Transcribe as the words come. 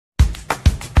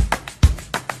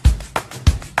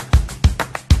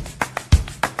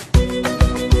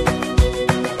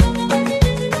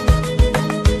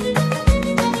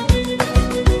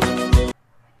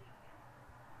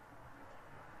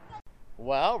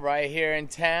right here in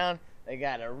town. They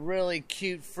got a really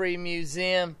cute free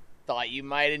museum. Thought you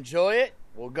might enjoy it.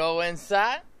 We'll go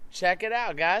inside. Check it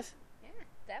out, guys. Yeah,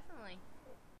 definitely.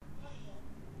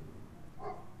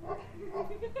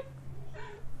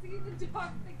 See, the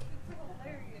dog thinks it's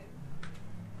hilarious.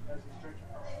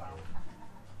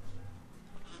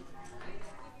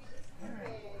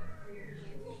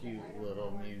 Cute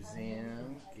little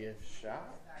museum gift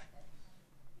shop.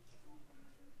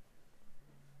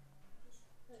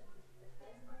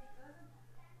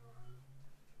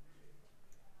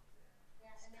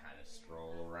 Just kind of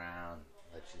stroll around,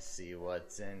 let you see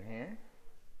what's in here.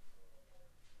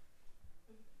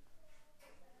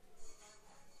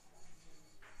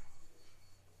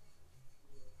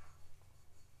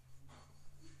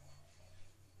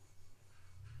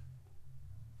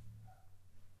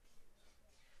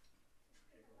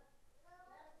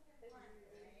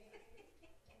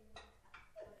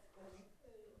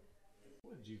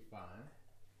 What did you find?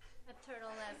 A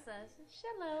turtle that says,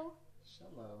 "Hello."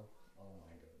 Hello. Oh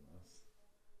my goodness.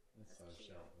 That's so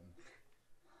Sheldon.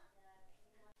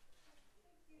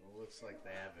 Well, looks like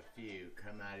they have a few.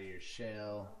 Come out of your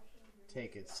shell,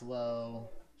 take it slow,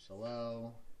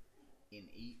 and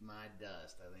eat my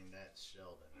dust. I think that's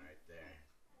Sheldon right there.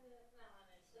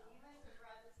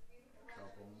 A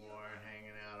couple more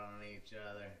hanging out on each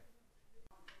other.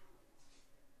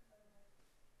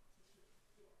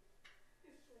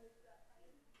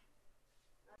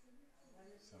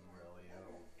 Some really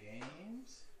old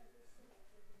games.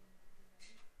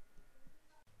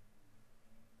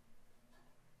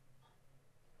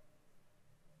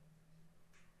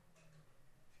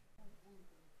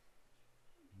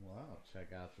 Wow,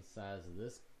 check out the size of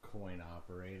this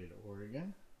coin-operated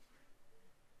organ.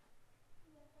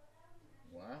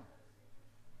 Wow.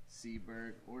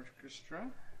 Seaberg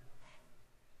Orchestra.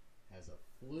 Has a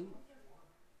flute,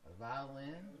 a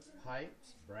violin,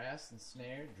 pipes, brass and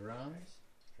snare, drums,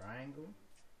 triangle,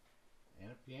 and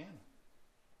a piano.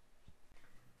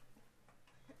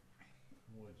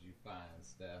 What'd you find,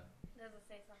 Steph? Does it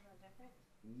say something different?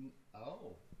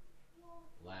 Oh.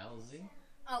 Lousy.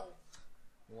 Oh.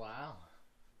 Wow.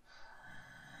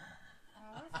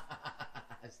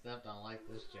 Steph don't like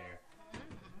this chair.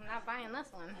 I'm not buying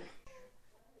this one.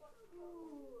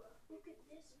 Look at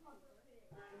this one.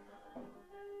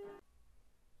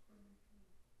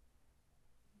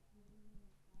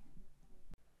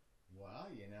 Well,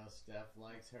 you know, Steph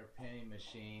likes her penny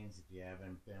machines. If you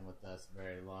haven't been with us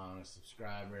very long, a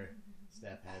subscriber,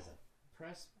 Steph has a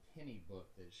pressed penny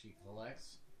book that she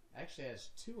collects. Actually has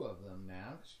two of them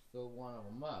now. She filled one of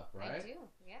them up, right? I do,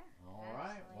 yeah. All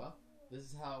right. Well, this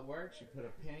is how it works. You put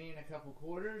a penny in a couple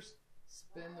quarters,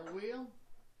 spin the wheel,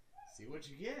 see what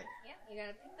you get. Yeah, you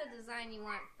gotta pick the design you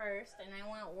want first, and I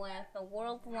went with the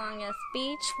world's longest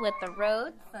beach with the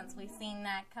road, since we've seen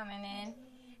that coming in.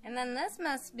 And then this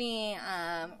must be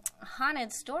a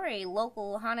haunted story,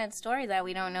 local haunted story that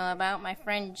we don't know about. My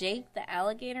friend Jake, the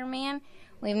Alligator Man,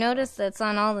 we've noticed that's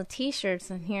on all the t-shirts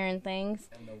in here and things.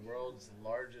 And the world's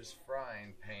largest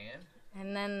frying pan.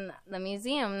 And then the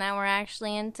museum that we're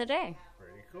actually in today.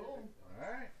 Pretty cool. All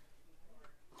right.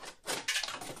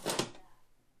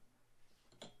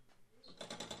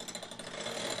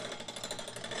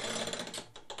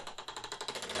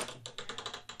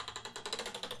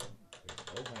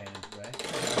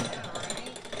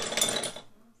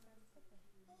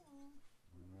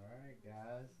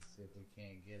 See if we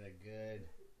can't get a good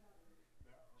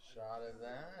shot of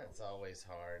that. It's always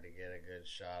hard to get a good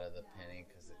shot of the penny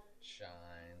because it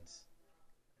shines.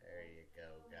 There you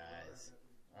go, guys.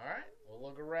 All right, we'll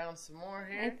look around some more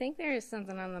here. I think there is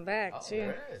something on the back, too.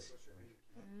 There is.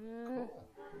 Cool.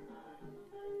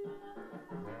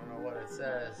 I don't know what it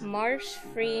says. Marsh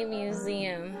Free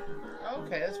Museum.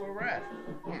 Okay, that's where we're at.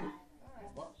 Yeah. All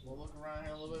right, well, we'll look around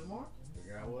here a little bit more.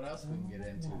 Figure out what else we can get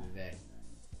into today.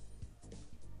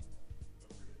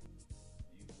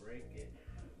 Break it,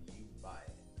 you buy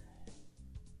it.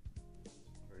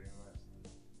 Pretty much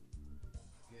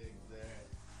gig there.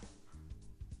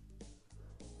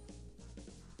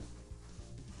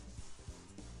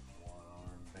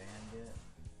 One-armed bandit.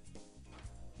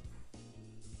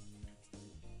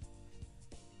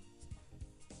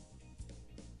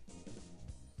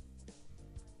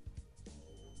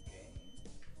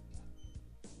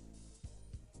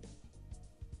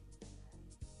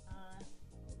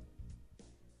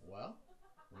 Well,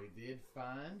 we did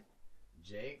find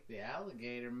Jake the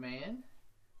Alligator Man.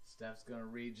 Steph's going to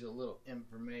read you a little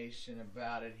information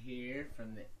about it here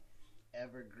from the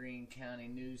Evergreen County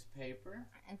newspaper.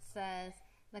 It says,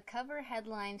 the cover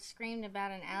headline screamed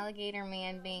about an alligator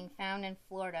man being found in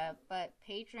Florida, but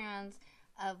patrons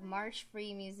of Marsh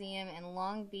Free Museum in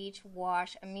Long Beach,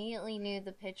 Wash, immediately knew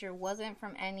the picture wasn't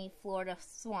from any Florida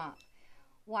swamp.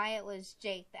 Why, it was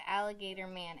Jake, the alligator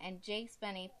man, and Jake's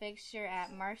been a fixture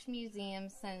at Marsh Museum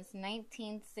since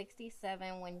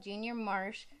 1967 when Junior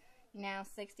Marsh, now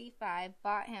 65,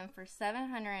 bought him for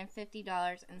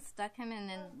 $750 and stuck him in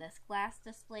this glass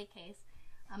display case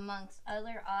amongst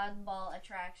other oddball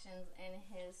attractions in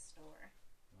his store.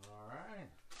 All right.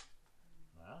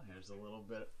 Well, here's a little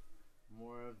bit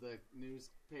more of the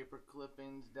newspaper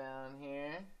clippings down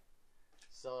here.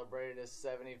 Celebrated his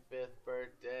 75th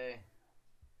birthday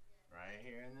right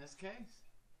here in this case.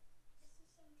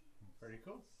 Pretty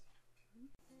cool.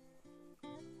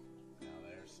 Now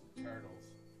there's some turtles.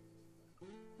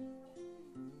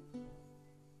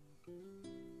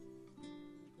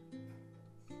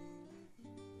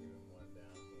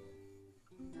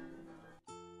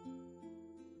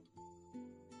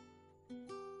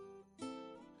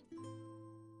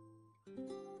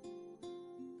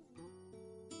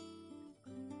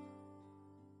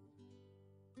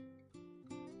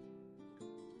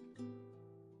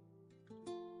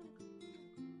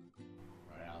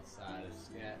 Outside of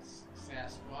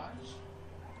Sasquatch.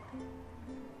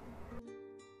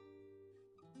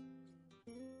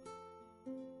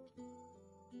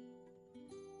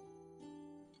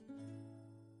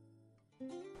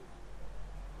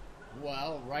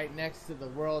 Well, right next to the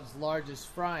world's largest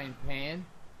frying pan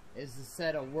is the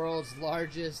set of world's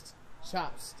largest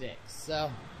chopsticks. So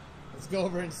let's go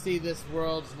over and see this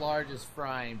world's largest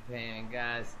frying pan,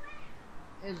 guys.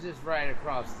 It's just right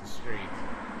across the street.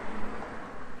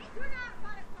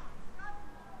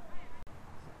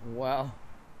 Well,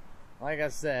 like I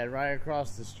said, right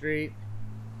across the street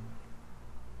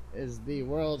is the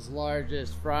world's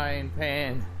largest frying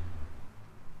pan.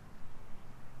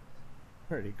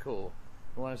 Pretty cool.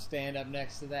 You want to stand up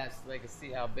next to that so they can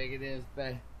see how big it is,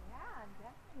 babe? Yeah,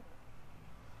 definitely.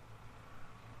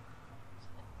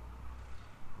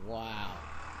 Wow.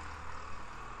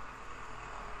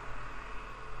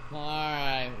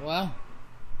 Alright, well,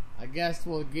 I guess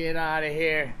we'll get out of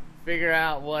here. Figure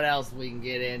out what else we can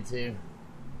get into.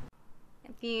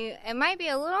 It might be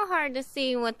a little hard to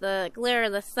see with the glare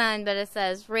of the sun, but it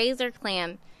says Razor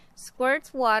Clam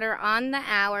squirts water on the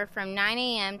hour from 9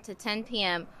 a.m. to 10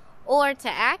 p.m. or to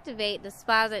activate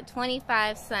deposit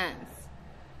 25 cents.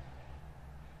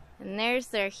 And there's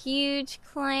their huge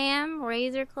clam,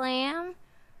 Razor Clam,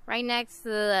 right next to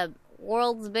the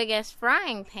world's biggest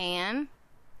frying pan.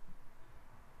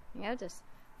 You know, just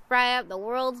fry up the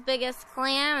world's biggest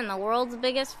clam and the world's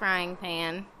biggest frying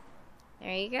pan.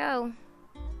 There you go.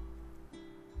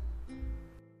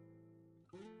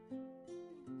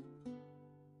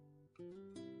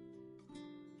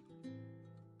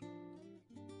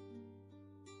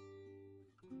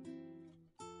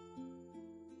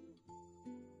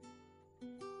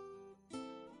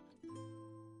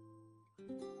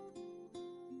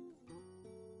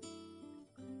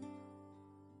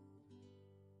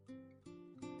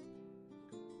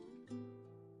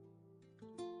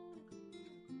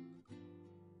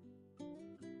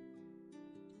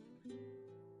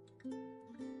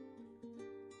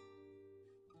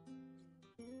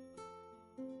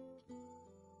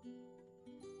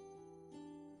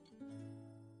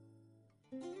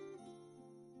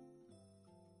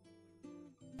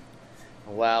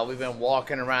 Well, we've been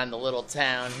walking around the little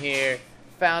town here,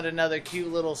 found another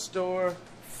cute little store,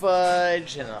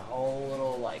 fudge, and a whole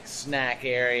little like snack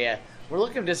area. We're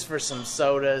looking just for some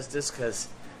sodas, just because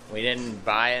we didn't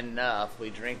buy enough. We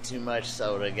drink too much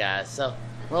soda, guys. So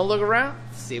we'll look around,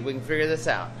 see if we can figure this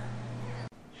out.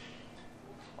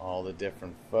 All the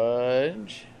different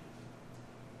fudge.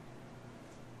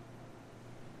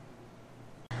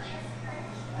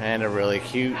 And a really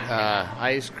cute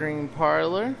ice cream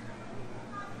parlor.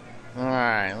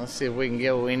 Alright, let's see if we can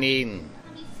get what we need and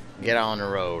get on the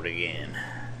road again.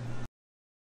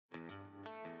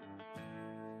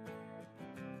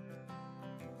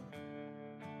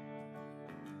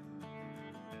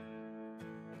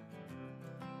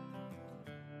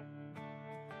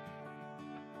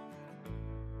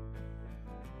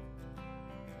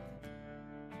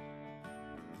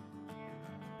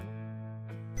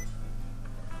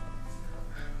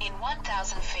 In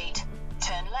 1,000 feet,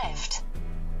 turn left.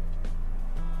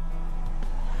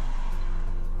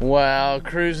 Well,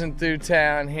 cruising through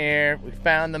town here, we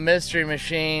found the Mystery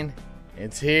Machine.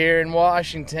 It's here in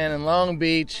Washington and Long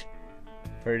Beach.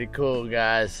 Pretty cool,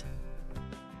 guys.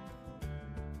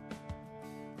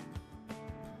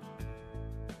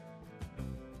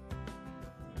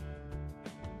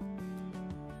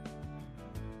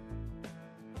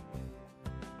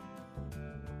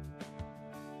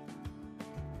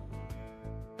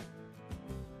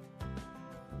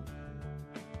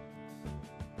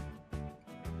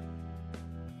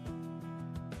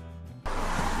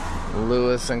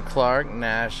 Lewis and Clark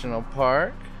National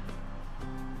Park.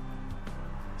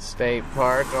 State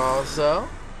Park also.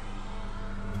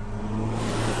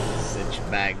 Sit you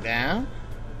back down.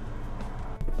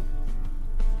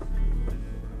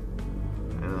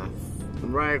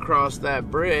 And right across that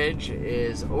bridge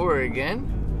is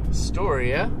Oregon,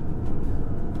 Astoria.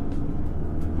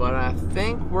 But I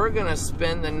think we're gonna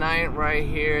spend the night right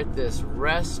here at this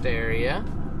rest area.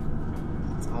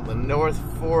 It's on the North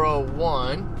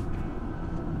 401.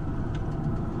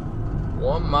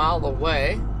 1 mile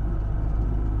away.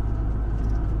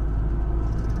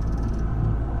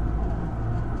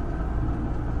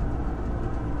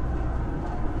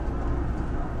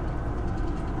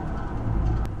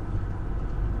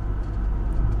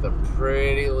 The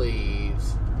pretty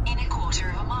leaves. In a quarter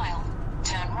of a mile,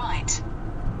 turn right.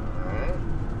 Alright.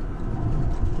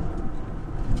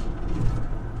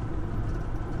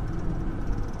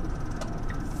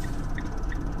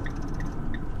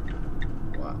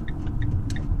 Wow.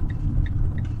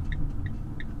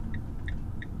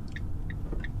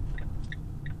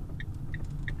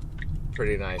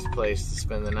 Pretty nice place to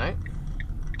spend the night.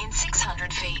 In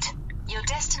 600 feet, your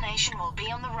destination will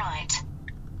be on the right.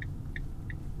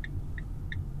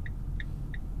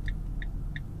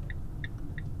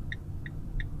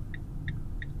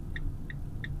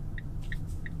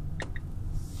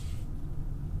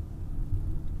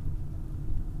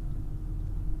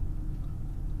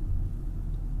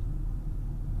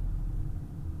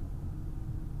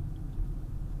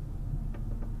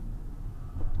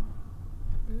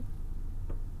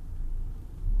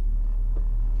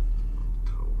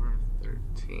 October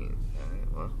 13th.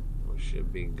 Alright, well, we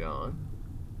should be gone.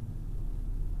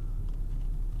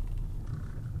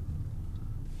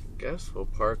 Guess we'll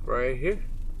park right here.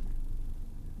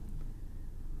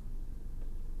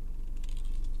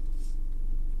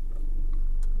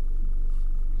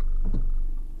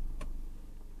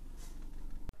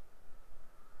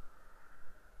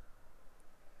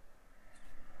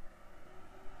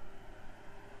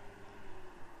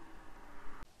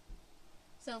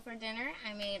 So for dinner,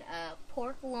 I made a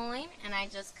pork loin, and I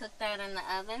just cooked that in the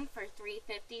oven for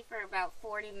 350 for about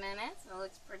 40 minutes. It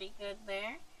looks pretty good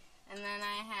there. And then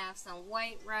I have some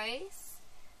white rice.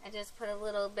 I just put a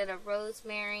little bit of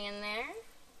rosemary in there,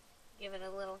 give it a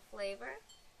little flavor.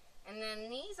 And then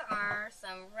these are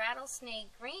some rattlesnake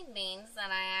green beans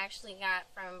that I actually got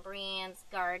from Brienne's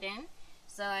garden.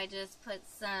 So I just put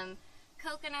some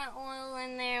coconut oil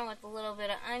in there with a little bit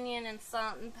of onion and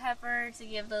salt and pepper to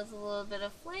give those a little bit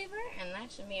of flavor, and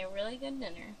that should be a really good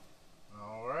dinner.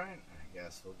 Alright, I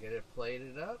guess we'll get it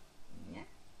plated up. Yeah.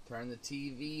 Turn the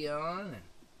TV on and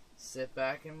sit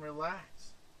back and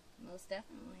relax. Most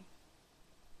definitely.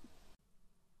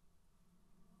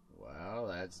 Well,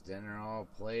 that's dinner all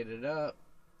plated up.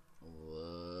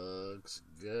 Looks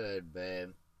good,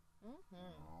 babe.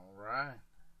 Alright.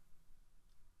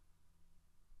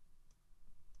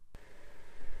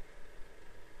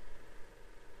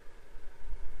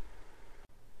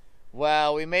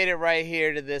 Well, we made it right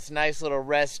here to this nice little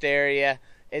rest area.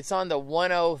 It's on the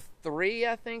 103,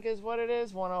 I think is what it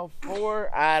is.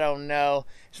 104, I don't know.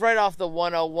 It's right off the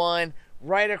 101.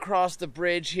 Right across the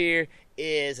bridge here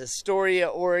is Astoria,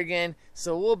 Oregon.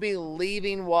 So we'll be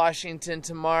leaving Washington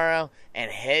tomorrow and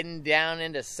heading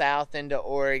down south into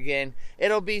Oregon.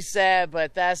 It'll be sad,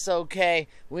 but that's okay.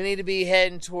 We need to be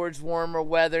heading towards warmer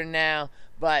weather now.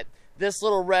 But this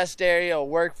little rest area will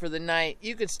work for the night.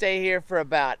 You could stay here for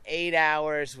about 8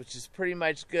 hours, which is pretty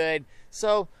much good.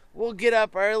 So we'll get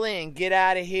up early and get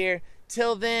out of here.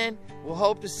 Till then, we'll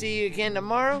hope to see you again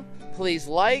tomorrow. Please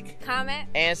like, comment,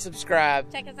 and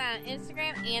subscribe. check us out on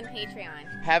Instagram and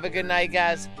Patreon. Have a good night,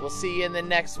 guys. We'll see you in the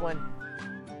next one.